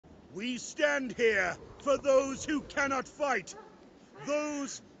We stand here for those who cannot fight,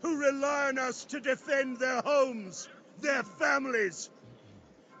 those who rely on us to defend their homes, their families.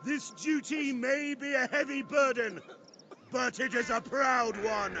 This duty may be a heavy burden, but it is a proud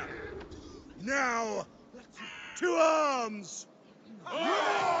one. Now, to arms!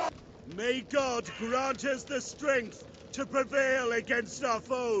 May God grant us the strength to prevail against our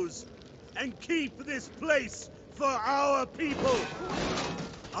foes, and keep this place for our people.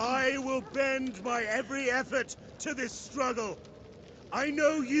 I will bend my every effort to this struggle. I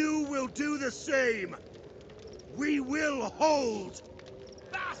know you will do the same. We will hold.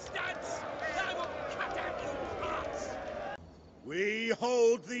 Bastards! I will cut out your hearts! We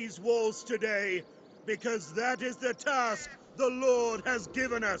hold these walls today because that is the task the Lord has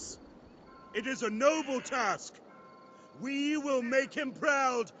given us. It is a noble task. We will make him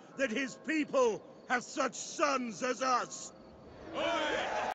proud that his people have such sons as us.